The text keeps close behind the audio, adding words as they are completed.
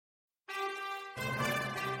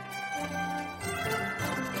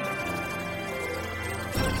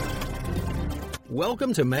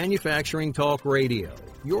Welcome to Manufacturing Talk Radio,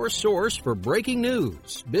 your source for breaking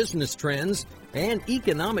news, business trends, and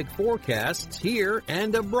economic forecasts here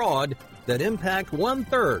and abroad that impact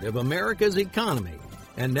 1/3 of America's economy.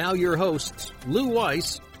 And now your hosts, Lou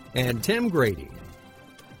Weiss and Tim Grady.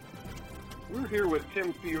 We're here with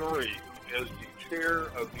Tim Fiore as the chair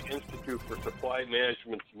of the Institute for Supply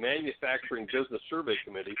Management's Manufacturing Business Survey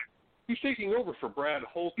Committee. He's taking over for Brad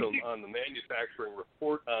Holcomb on the Manufacturing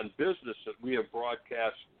Report on Business that we have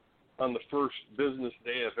broadcast on the first business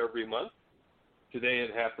day of every month. Today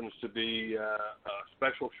it happens to be a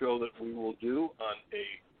special show that we will do on a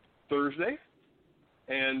Thursday.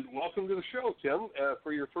 And welcome to the show, Tim,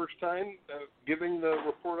 for your first time giving the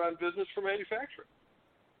report on business for manufacturing.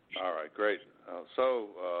 All right, great.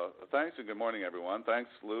 Thanks and good morning, everyone.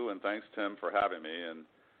 Thanks, Lou, and thanks, Tim, for having me. And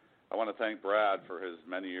I want to thank Brad for his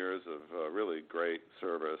many years of really great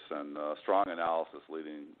service and strong analysis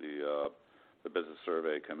leading the Business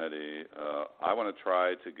Survey Committee. I want to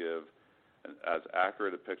try to give as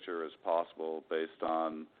accurate a picture as possible based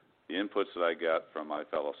on the inputs that I get from my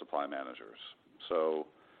fellow supply managers. So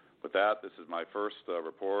with that, this is my first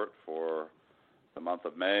report for the month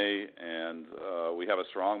of May, and we have a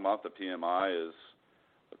strong month. The PMI is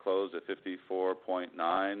closed at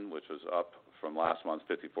 54.9, which was up from last month's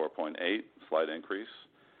 54.8, slight increase.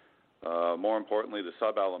 More importantly, the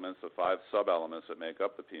sub-elements, the 5 sub-elements that make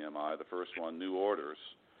up the PMI, the first one, new orders,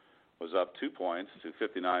 was up 2 points to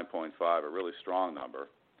 59.5, a really strong number.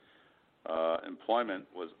 Employment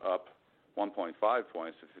was up 1.5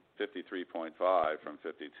 points to 53.5 from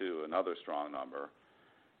 52, another strong number.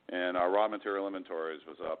 And our raw material inventories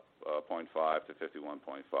was up 0.5 to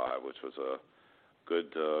 51.5, which was a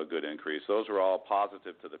good increase. Those were all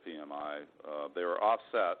positive to the PMI. They were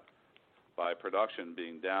offset by production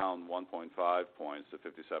being down 1.5 points to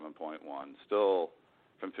 57.1, still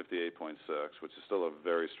from 58.6, which is still a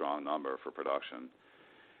very strong number for production.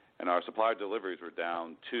 And our supplier deliveries were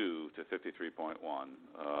down 2 to 53.1,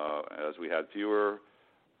 as we had fewer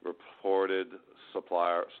reported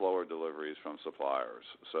slower deliveries from suppliers.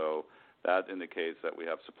 So that indicates that we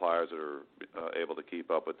have suppliers that are able to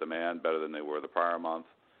keep up with demand better than they were the prior month.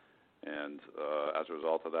 And as a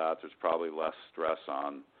result of that, there's probably less stress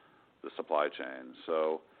on the supply chain.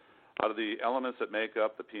 So out of the elements that make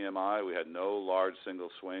up the PMI, we had no large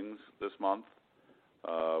single swings this month.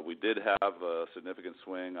 We did have a significant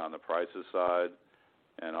swing on the prices side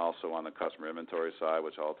and also on the customer inventory side,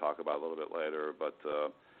 which I'll talk about a little bit later. But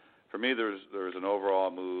for me, there's an overall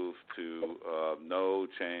move to no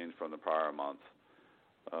change from the prior month.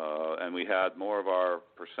 And we had more of our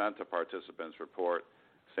percent of participants report,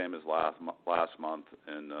 same as last month,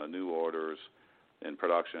 in new orders, in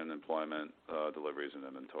production, employment, deliveries, and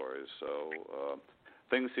inventories. So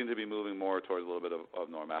things seem to be moving more towards a little bit of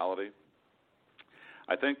normality.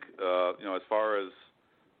 I think, as far as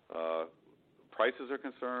prices are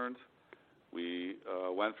concerned, we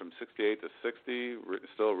went from 68 to 60,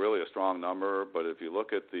 still really a strong number, but if you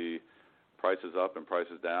look at the prices up and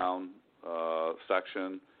prices down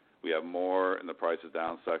section, we have more in the prices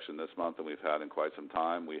down section this month than we've had in quite some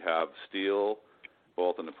time. We have steel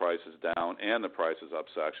both in the prices down and the prices up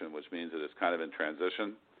section, which means that it's kind of in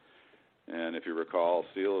transition. And if you recall,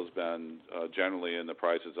 steel has been generally in the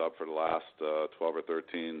prices up for the last 12 or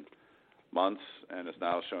 13 months, and it's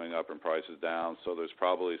now showing up in prices down, so there's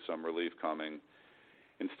probably some relief coming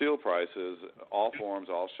in steel prices, all forms,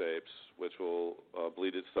 all shapes, which will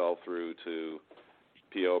bleed itself through to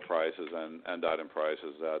PO prices and end item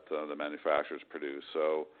prices that the manufacturers produce.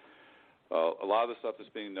 So a lot of the stuff that's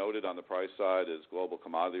being noted on the price side is global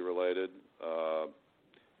commodity related.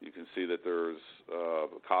 You can see that there's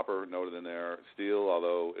copper noted in there. Steel,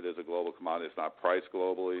 although it is a global commodity, it's not priced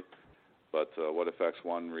globally, but what affects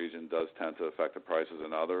one region does tend to affect the prices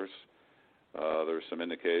in others. There's some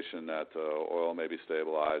indication that oil may be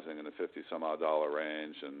stabilizing in the $50-some-odd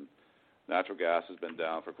range, and natural gas has been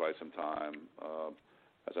down for quite some time.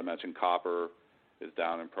 As I mentioned, copper is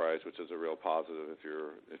down in price, which is a real positive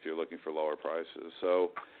if you're looking for lower prices.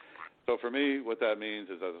 So for me, what that means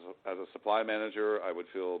is as a supply manager, I would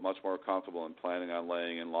feel much more comfortable in planning on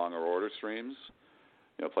laying in longer order streams,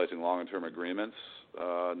 placing longer-term agreements,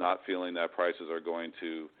 not feeling that prices are going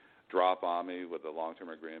to drop on me with a long-term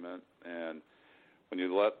agreement. And when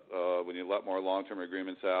you let more long-term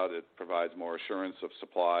agreements out, it provides more assurance of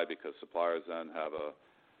supply because suppliers then have a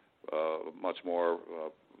much more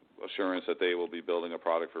assurance that they will be building a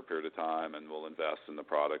product for a period of time and will invest in the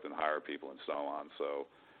product and hire people and so on. So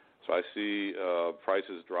I see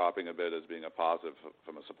prices dropping a bit as being a positive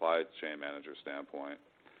from a supply chain manager standpoint.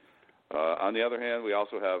 On the other hand, we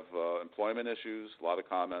also have employment issues, a lot of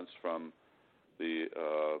comments from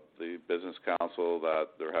the Business Council that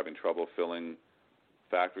they're having trouble filling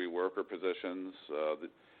factory worker positions.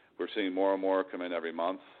 We're seeing more and more come in every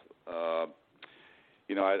month. I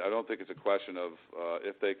don't think it's a question of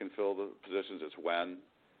if they can fill the positions, it's when.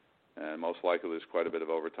 And most likely there's quite a bit of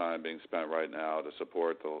overtime being spent right now to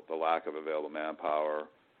support the lack of available manpower.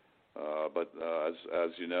 But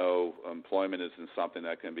as you know, employment isn't something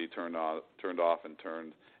that can be turned off and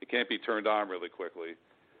turned. It can't be turned on really quickly,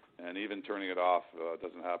 and even turning it off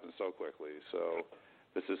doesn't happen so quickly. So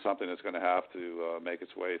this is something that's going to have to make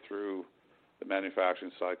its way through the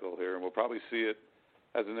manufacturing cycle here, and we'll probably see it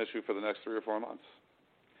as an issue for the next 3 or 4 months.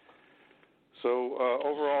 So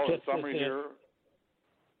overall, in summary here,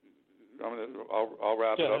 I'll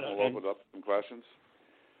wrap it up and we'll open it up to some questions.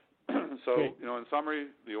 So, in summary,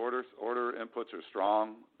 the order inputs are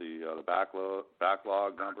strong. The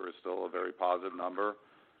backlog number is still a very positive number.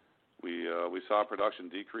 We saw production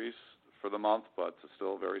decrease for the month, but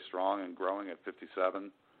still very strong and growing at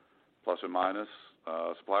 57 plus or minus.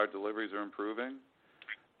 Supplier deliveries are improving.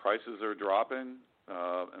 Prices are dropping.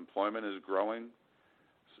 Employment is growing.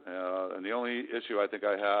 And the only issue I think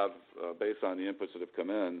I have, based on the inputs that have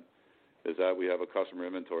come in, is that we have a customer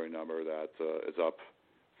inventory number that is up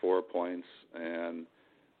 4 points, and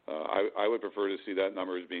I would prefer to see that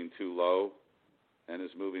number as being too low, and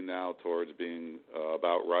is moving now towards being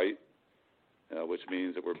about right, which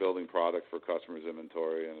means that we're building product for customers'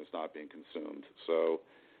 inventory and it's not being consumed. So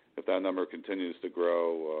if that number continues to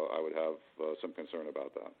grow, I would have some concern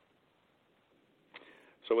about that.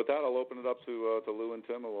 So with that, I'll open it up to Lou and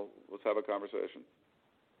Tim, and let's have a conversation.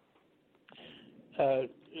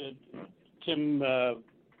 Tim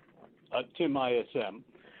ISM.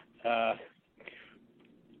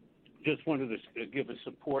 Just wanted to give a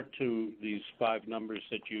support to these 5 numbers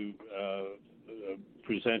that you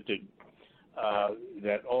presented,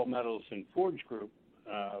 that All Metals and Forge Group,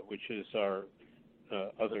 which is our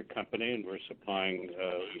other company, and we're supplying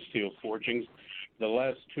steel forgings. The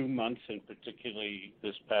last 2 months, and particularly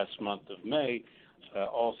this past month of May,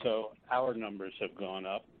 also our numbers have gone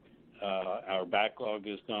up. Our backlog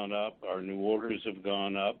has gone up. Our new orders have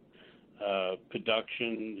gone up.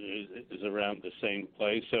 Production is around the same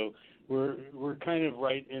place. So we're kind of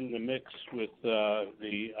right in the mix with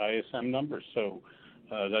the ISM numbers. So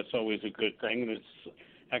that's always a good thing. And it's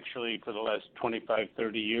actually for the last 25,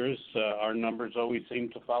 30 years, our numbers always seem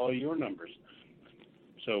to follow your numbers.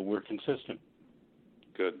 So we're consistent.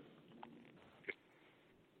 Good.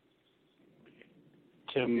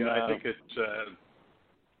 Tim? Yeah, I think it's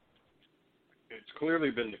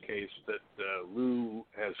clearly been the case that Lou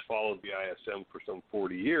has followed the ISM for some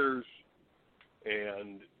 40 years,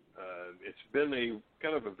 and it's been a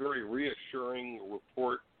kind of a very reassuring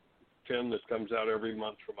report, Tim, that comes out every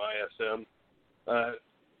month from ISM.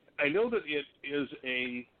 I know that it is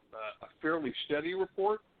a fairly steady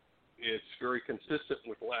report. It's very consistent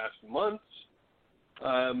with last month's.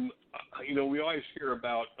 We always hear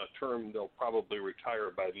about a term they'll probably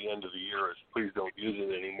retire by the end of the year as please don't use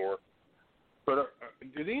it anymore. But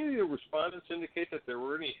did any of the respondents indicate that there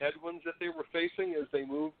were any headwinds that they were facing as they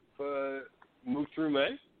moved through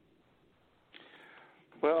May?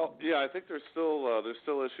 Well, yeah, I think there's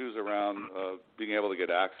still issues around being able to get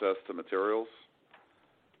access to materials.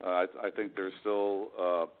 I think there's still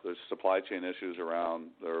there's supply chain issues around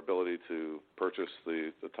their ability to purchase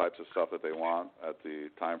the types of stuff that they want at the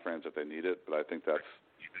time frames that they need it, but I think that's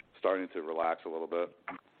starting to relax a little bit.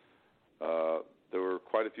 There were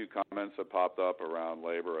quite a few comments that popped up around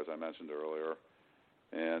labor, as I mentioned earlier,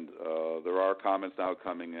 and there are comments now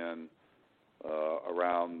coming in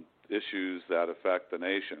around issues that affect the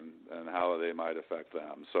nation and how they might affect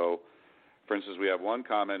them. So, for instance, we have one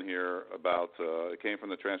comment here about, it came from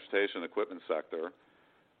the transportation equipment sector,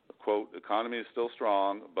 quote, economy is still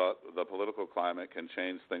strong, but the political climate can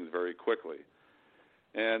change things very quickly.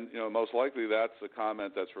 And, most likely that's a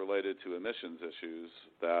comment that's related to emissions issues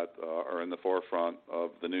that are in the forefront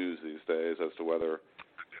of the news these days as to whether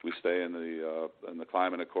we stay in the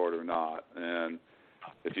climate accord or not. And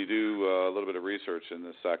if you do a little bit of research in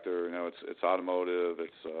this sector, it's automotive,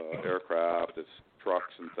 it's aircraft, it's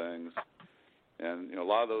trucks and things. And, a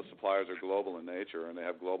lot of those suppliers are global in nature, and they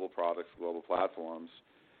have global products, global platforms.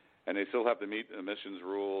 And they still have to meet emissions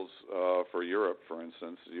rules for Europe, for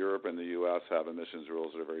instance. Europe and the U.S. have emissions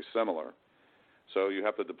rules that are very similar. So you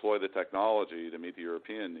have to deploy the technology to meet the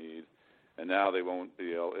European need. And now they won't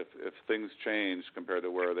be able, if things change compared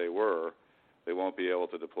to where they were, they won't be able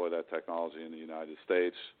to deploy that technology in the United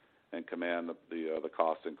States and command the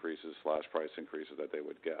cost increases / price increases that they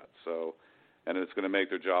would get. So, and it's going to make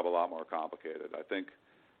their job a lot more complicated. I think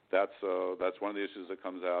that's one of the issues that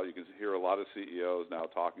comes out. You can hear a lot of CEOs now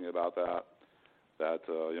talking about that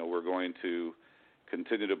we're going to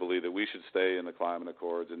continue to believe that we should stay in the climate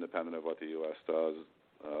accords independent of what the U.S. does,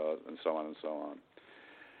 and so on and so on.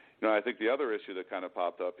 I think the other issue that kind of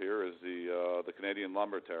popped up here is the Canadian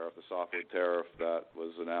lumber tariff, the softwood tariff that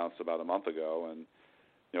was announced about a month ago, and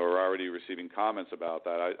we're already receiving comments about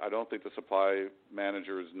that. I don't think the supply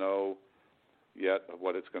managers know yet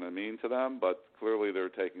what it's going to mean to them, but clearly they're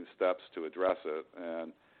taking steps to address it,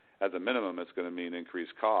 and as a minimum it's going to mean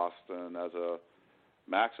increased cost, and as a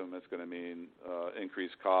maximum it's going to mean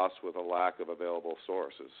increased costs with a lack of available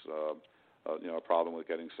sources, a problem with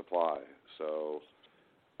getting supply. So,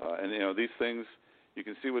 and these things, you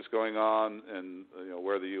can see what's going on and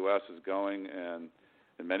where the U.S. is going, and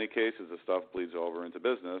in many cases the stuff bleeds over into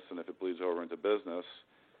business, and if it bleeds over into business,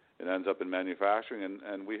 it ends up in manufacturing,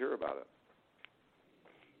 and we hear about it.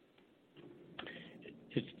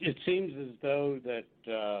 It seems as though that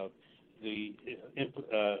the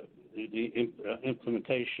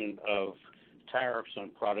implementation of tariffs on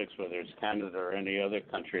products, whether it's Canada or any other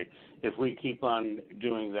country, if we keep on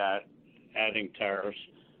doing that, adding tariffs,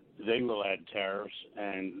 they will add tariffs,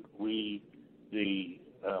 and we, the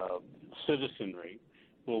citizenry,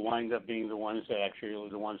 will wind up being the ones that actually are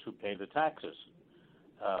the ones who pay the taxes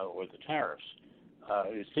or the tariffs.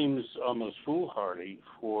 It seems almost foolhardy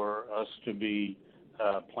for us to be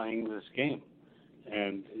playing this game.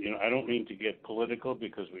 And, I don't mean to get political,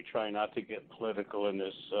 because we try not to get political in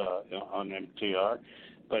this on MTR,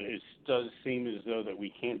 but it does seem as though that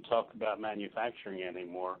we can't talk about manufacturing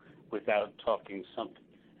anymore without talking some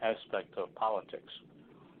aspect of politics.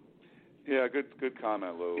 Yeah, good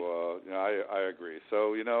comment, Lou. I agree.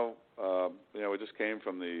 So, we just came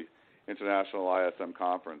from the International ISM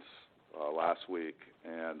conference last week,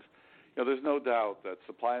 and there's no doubt that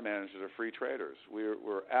supply managers are free traders.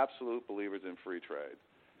 We're absolute believers in free trade.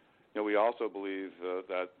 We also believe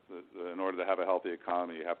that in order to have a healthy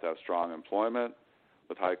economy, you have to have strong employment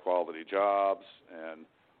with high-quality jobs and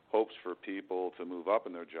hopes for people to move up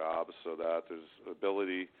in their jobs so that there's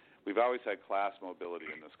ability. We've always had class mobility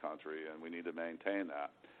in this country, and we need to maintain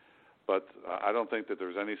that. But I don't think that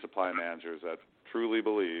there's any supply managers that truly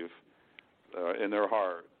believe in their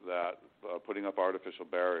heart that putting up artificial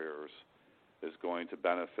barriers is going to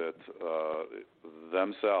benefit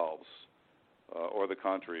themselves or the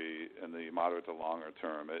country in the moderate to longer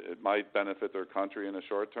term. It might benefit their country in the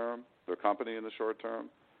short term, their company in the short term,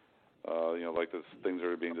 like the things that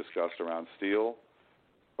are being discussed around steel.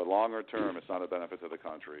 But longer term, it's not a benefit to the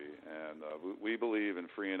country. And we believe in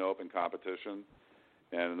free and open competition.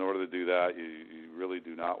 And in order to do that, you really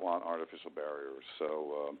do not want artificial barriers.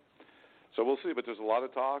 So we'll see. But there's a lot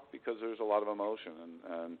of talk because there's a lot of emotion.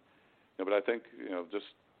 And but I think just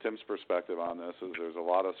Tim's perspective on this is there's a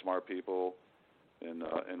lot of smart people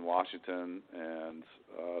in Washington, and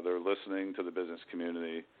they're listening to the business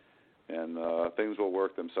community, and things will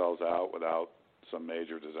work themselves out without some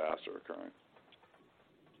major disaster occurring.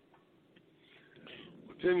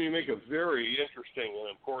 Tim, you make a very interesting and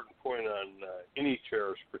important point on any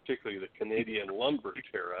tariffs, particularly the Canadian lumber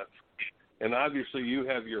tariff. And obviously you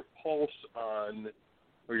have your pulse on,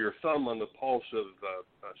 or your thumb on the pulse of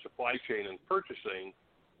supply chain and purchasing.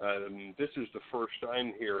 This is the first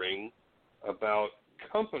I'm hearing about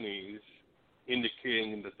companies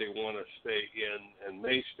indicating that they want to stay in and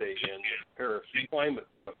may stay in the Paris Climate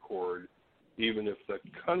Accord, even if the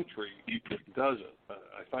country doesn't.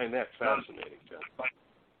 I find that fascinating, Tim.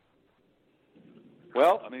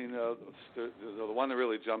 Well, I mean, the one that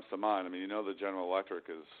really jumps to mind, the General Electric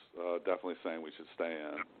is definitely saying we should stay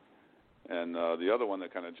in. And the other one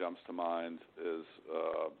that kind of jumps to mind is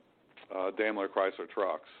Daimler Chrysler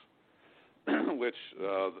Trucks, which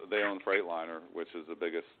they own Freightliner, which is the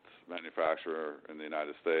biggest manufacturer in the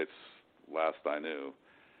United States, last I knew.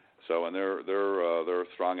 So, and they're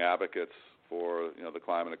strong advocates for the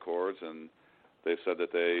climate accords, and they've said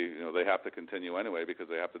that they have to continue anyway because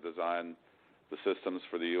they have to design the systems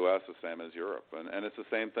for the U.S. the same as Europe, and it's the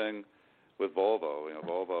same thing with Volvo.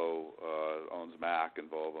 Volvo owns Mack and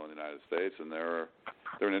Volvo in the United States, and they're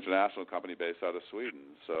an international company based out of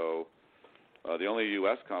Sweden. So the only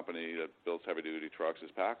U.S. company that builds heavy-duty trucks is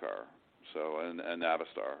PACCAR, and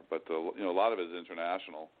Navistar. But a lot of it is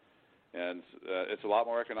international, and it's a lot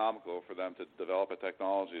more economical for them to develop a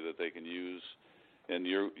technology that they can use in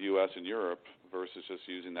U.S. and Europe versus just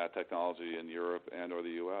using that technology in Europe and or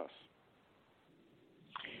the U.S.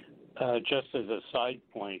 Just as a side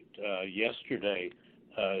point, yesterday,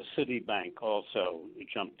 Citibank also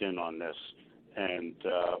jumped in on this and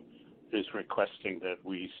is requesting that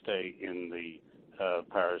we stay in the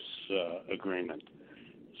Paris Agreement.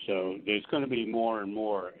 So there's going to be more and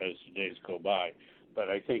more as the days go by. But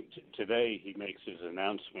I think today he makes his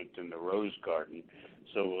announcement in the Rose Garden,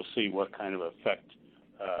 so we'll see what kind of effect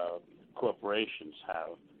corporations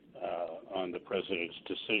have on the president's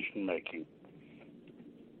decision making.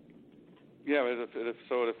 Yeah,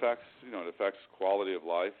 it affects quality of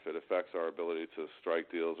life. It affects our ability to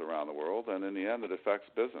strike deals around the world, and in the end, it affects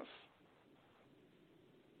business.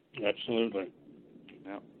 Absolutely.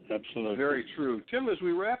 Yeah. Absolutely. Very true. Tim, as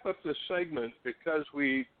we wrap up this segment, because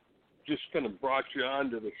we just kind of brought you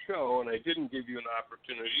onto the show, and I didn't give you an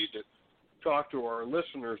opportunity to talk to our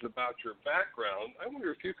listeners about your background, I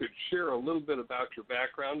wonder if you could share a little bit about your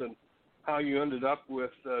background and how you ended up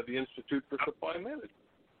with the Institute for Supply Management.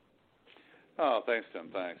 Oh, thanks, Tim.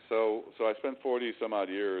 Thanks. So I spent 40-some-odd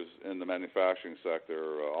years in the manufacturing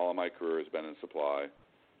sector. All of my career has been in supply.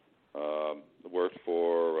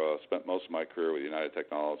 Spent most of my career with United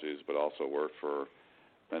Technologies, but also worked for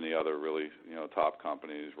many other really, top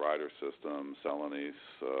companies, Ryder Systems, Celanese,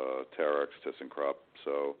 Terex, ThyssenKrupp.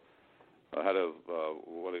 So I had a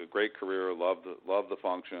great career, loved the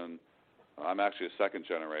function. I'm actually a second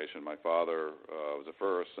generation. My father was a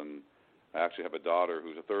first, and I actually have a daughter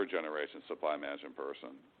who's a third generation supply management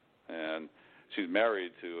person. And she's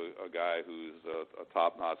married to a guy who's a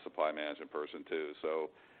top-notch supply management person too. So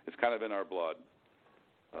it's kind of in our blood.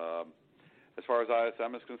 As far as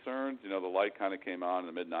ISM is concerned, the light kind of came on in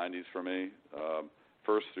the mid-'90s for me,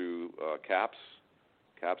 first through CAPS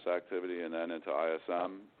activity, and then into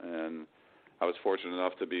ISM. And I was fortunate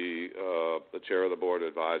enough to be the chair of the board of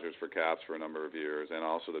advisors for CAPS for a number of years, and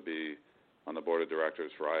also to be on the board of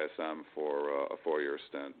directors for ISM for a 4-year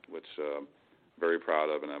stint, which I'm very proud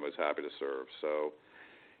of, and I was happy to serve. So,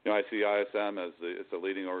 I see ISM as it's a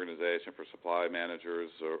leading organization for supply managers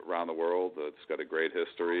around the world. It's got a great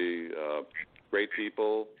history, great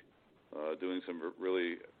people, doing some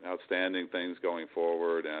really outstanding things going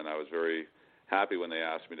forward, and I was very happy when they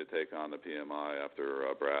asked me to take on the PMI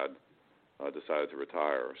after Brad decided to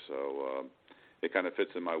retire. So it kind of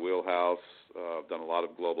fits in my wheelhouse. I've done a lot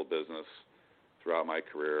of global business throughout my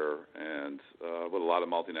career, and with a lot of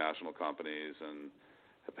multinational companies, and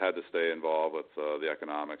have had to stay involved with the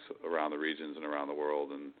economics around the regions and around the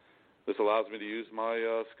world. And this allows me to use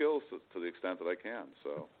my skills to the extent that I can.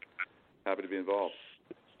 So happy to be involved.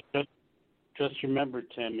 Just remember,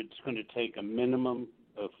 Tim, it's going to take a minimum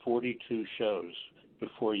of 42 shows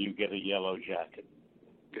before you get a yellow jacket.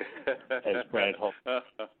 As Brad Holt.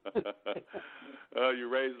 You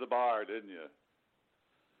raised the bar, didn't you?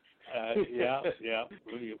 Yeah.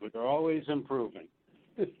 We're always improving.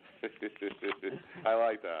 I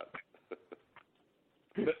like that.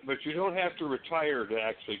 But you don't have to retire to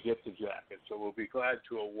actually get the jacket, so we'll be glad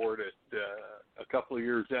to award it a couple of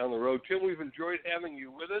years down the road. Tim, we've enjoyed having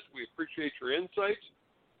you with us. We appreciate your insights,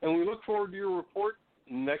 and we look forward to your report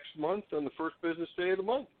next month on the first business day of the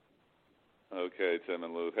month. Okay, Tim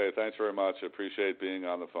and Lou. Hey, thanks very much. I appreciate being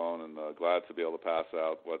on the phone, and glad to be able to pass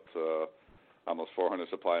out what almost 400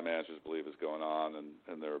 supply managers believe is going on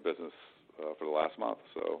in their business for the last month.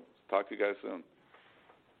 So talk to you guys soon.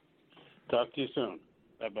 Talk to you soon.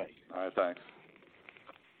 Bye-bye. All right, thanks.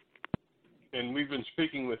 And we've been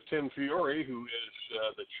speaking with Tim Fiore, who is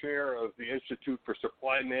the chair of the Institute for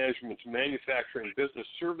Supply Management's Manufacturing Business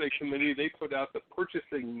Survey Committee. They put out the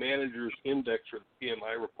Purchasing Managers Index, or the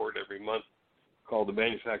PMI report, every month, called the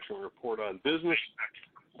Manufacturing Report on Business,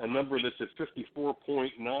 a number that's at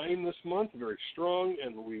 54.9 this month, very strong,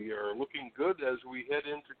 and we are looking good as we head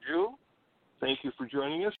into June. Thank you for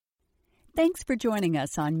joining us. Thanks for joining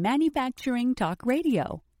us on Manufacturing Talk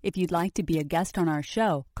Radio. If you'd like to be a guest on our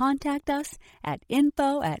show, contact us at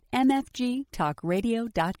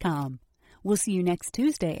info@mfgtalkradio.com. We'll see you next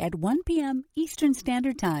Tuesday at 1 p.m. Eastern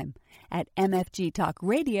Standard Time at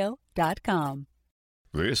mfgtalkradio.com.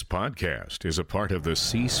 This podcast is a part of the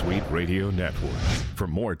C-Suite Radio Network. For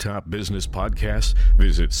more top business podcasts,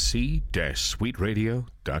 visit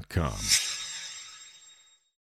c-suiteradio.com.